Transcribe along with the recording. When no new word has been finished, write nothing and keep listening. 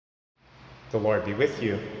The Lord be with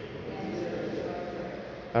you.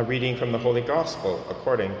 A reading from the Holy Gospel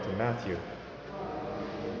according to Matthew.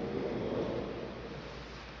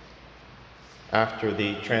 After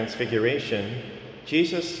the Transfiguration,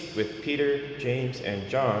 Jesus with Peter, James, and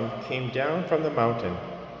John came down from the mountain.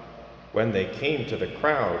 When they came to the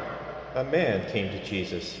crowd, a man came to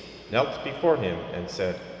Jesus, knelt before him, and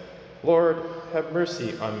said, "Lord, have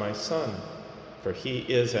mercy on my son, for he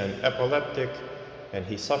is an epileptic, and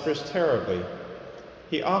he suffers terribly.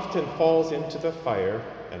 He often falls into the fire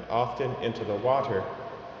and often into the water,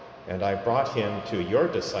 and I brought him to your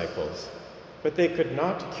disciples, but they could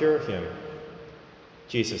not cure him."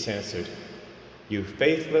 Jesus answered, "You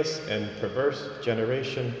faithless and perverse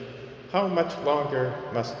generation, how much longer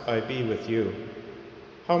must I be with you?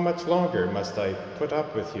 How much longer must I put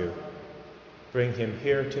up with you? Bring him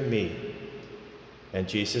here to me." And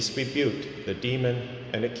Jesus rebuked the demon,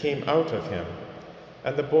 and it came out of him,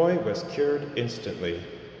 and the boy was cured instantly.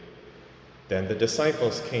 Then the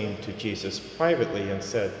disciples came to Jesus privately and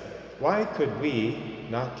said, "Why could we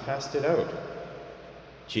not cast it out?"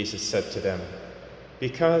 Jesus said to them,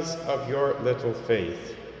 "Because of your little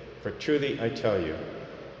faith. For truly I tell you,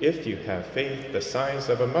 if you have faith the size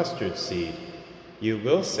of a mustard seed, you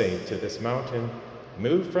will say to this mountain,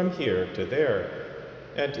 'Move from here to there,'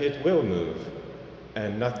 and it will move,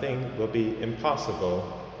 and nothing will be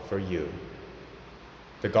impossible for you."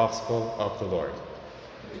 The Gospel of the Lord.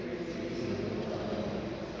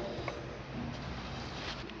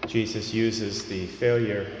 Jesus uses the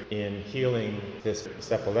failure in healing this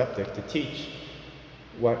epileptic to teach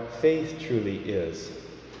what faith truly is.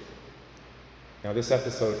 Now, this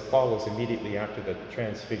episode follows immediately after the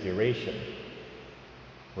Transfiguration,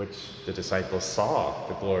 which the disciples saw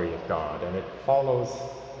the glory of God, and it follows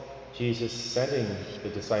Jesus sending the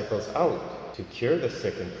disciples out to cure the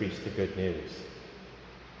sick and preach the good news.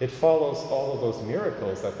 It follows all of those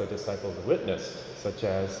miracles that the disciples witnessed, such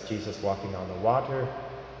as Jesus walking on the water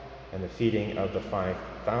and the feeding of the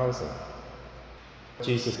 5,000.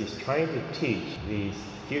 Jesus is trying to teach these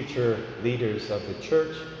future leaders of the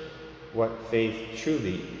church what faith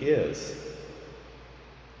truly is.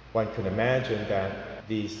 One can imagine that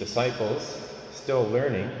these disciples, still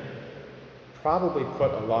learning, probably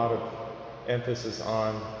put a lot of emphasis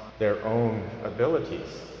on their own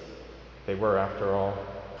abilities. They were, after all,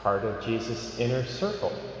 part of Jesus' inner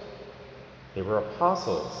circle. They were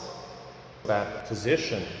apostles. That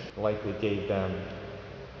position likely gave them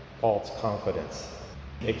false confidence.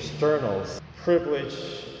 Externals, privilege,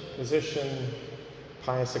 position,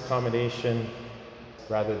 pious accommodation,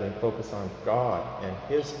 rather than focus on God and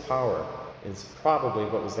His power, is probably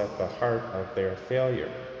what was at the heart of their failure.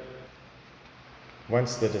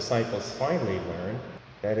 Once the disciples finally learn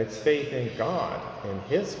that it's faith in God and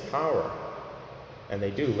His power, and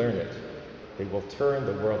they do learn it, they will turn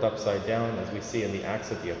the world upside down, as we see in the Acts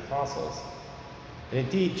of the Apostles. And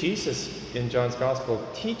indeed, Jesus in John's Gospel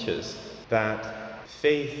teaches that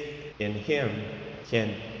faith in Him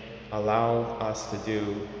can allow us to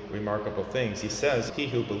do remarkable things. He says, "He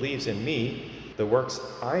who believes in me, the works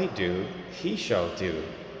I do, he shall do,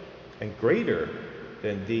 and greater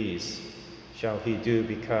than these shall he do,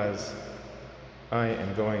 because I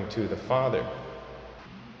am going to the Father."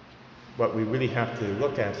 What we really have to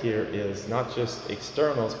look at here is not just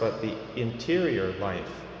externals, but the interior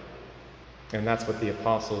life. And that's what the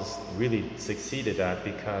apostles really succeeded at,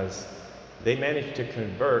 because they managed to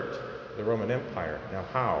convert the Roman Empire. Now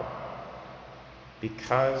how?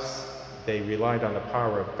 Because they relied on the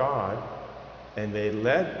power of God, and they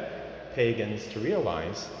led pagans to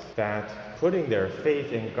realize that putting their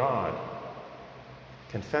faith in God,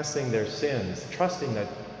 confessing their sins, trusting that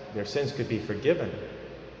their sins could be forgiven,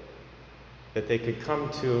 that they could come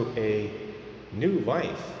to a new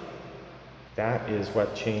life, that is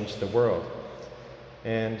what changed the world.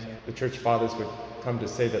 And the church fathers would come to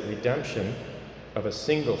say that redemption of a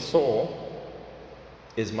single soul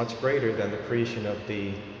is much greater than the creation of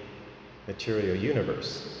the material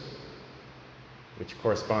universe, which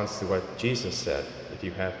corresponds to what Jesus said. If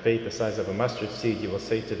you have faith the size of a mustard seed, you will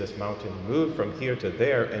say to this mountain, "Move from here to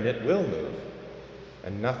there," and it will move,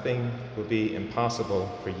 and nothing will be impossible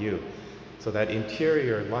for you. So that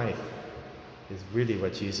interior life is really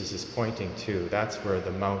what Jesus is pointing to. That's where the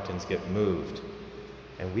mountains get moved.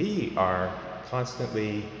 And we are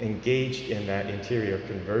constantly engaged in that interior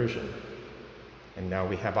conversion. And now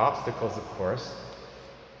we have obstacles, of course.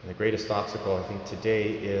 And the greatest obstacle, I think, today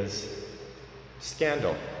is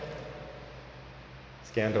scandal.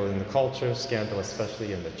 Scandal in the culture, scandal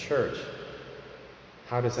especially in the church.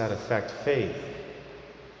 How does that affect faith?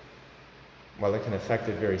 Well, it can affect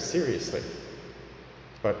it very seriously.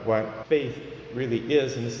 But what faith really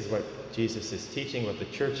is, and this is what Jesus is teaching, what the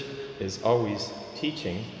church is always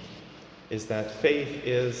teaching, is that faith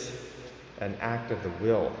is an act of the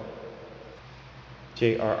will.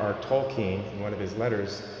 J.R.R. Tolkien, in one of his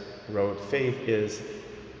letters, wrote, "Faith is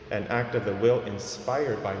an act of the will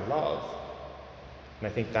inspired by love." And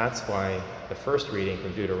I think that's why the first reading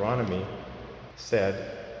from Deuteronomy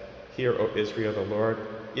said, "Hear, O Israel, the Lord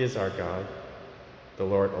is our God. The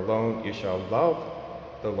Lord alone, you shall love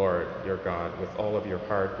the Lord your God with all of your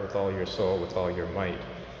heart, with all your soul, with all your might."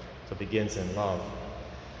 So it begins in love.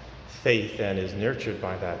 Faith then is nurtured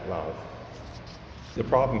by that love. The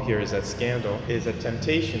problem here is that scandal is a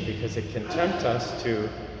temptation because it can tempt us to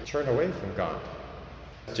turn away from God.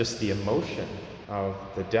 Just the emotion of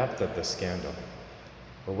the depth of the scandal.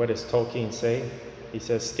 But what does Tolkien say? He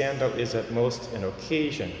says, "Scandal is at most an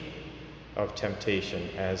occasion of temptation,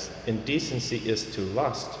 as indecency is to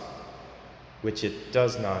lust, which it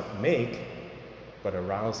does not make, but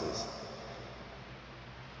arouses."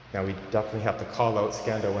 Now, we definitely have to call out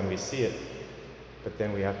scandal when we see it, but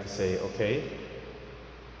then we have to say, okay,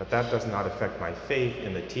 but that does not affect my faith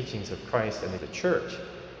in the teachings of Christ and the church.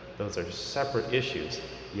 Those are separate issues.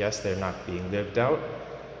 Yes, they're not being lived out,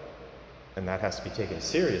 and that has to be taken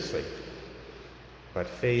seriously. But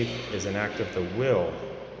faith is an act of the will,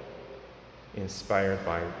 inspired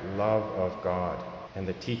by love of God and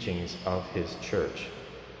the teachings of his church.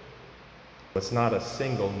 It's not a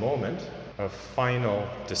single moment of final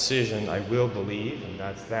decision, I will believe, and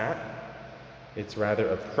that's that. It's rather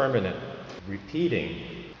a permanent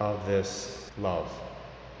repeating of this love,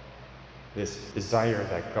 this desire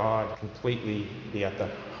that God completely be at the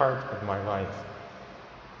heart of my life.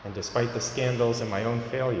 And despite the scandals and my own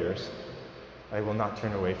failures, I will not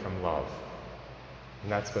turn away from love.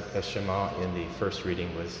 And that's what the Shema in the first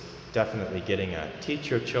reading was definitely getting at. Teach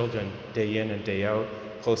your children day in and day out,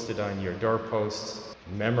 post it on your doorposts,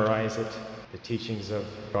 memorize it, the teachings of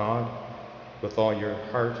God, with all your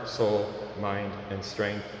heart, soul, mind, and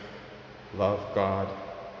strength. Love God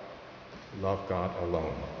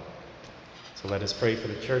alone. So let us pray for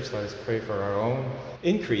the church, let us pray for our own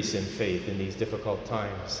increase in faith in these difficult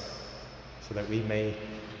times, so that we may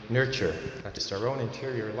nurture not just our own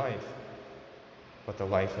interior life, but the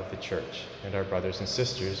life of the church and our brothers and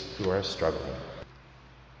sisters who are struggling.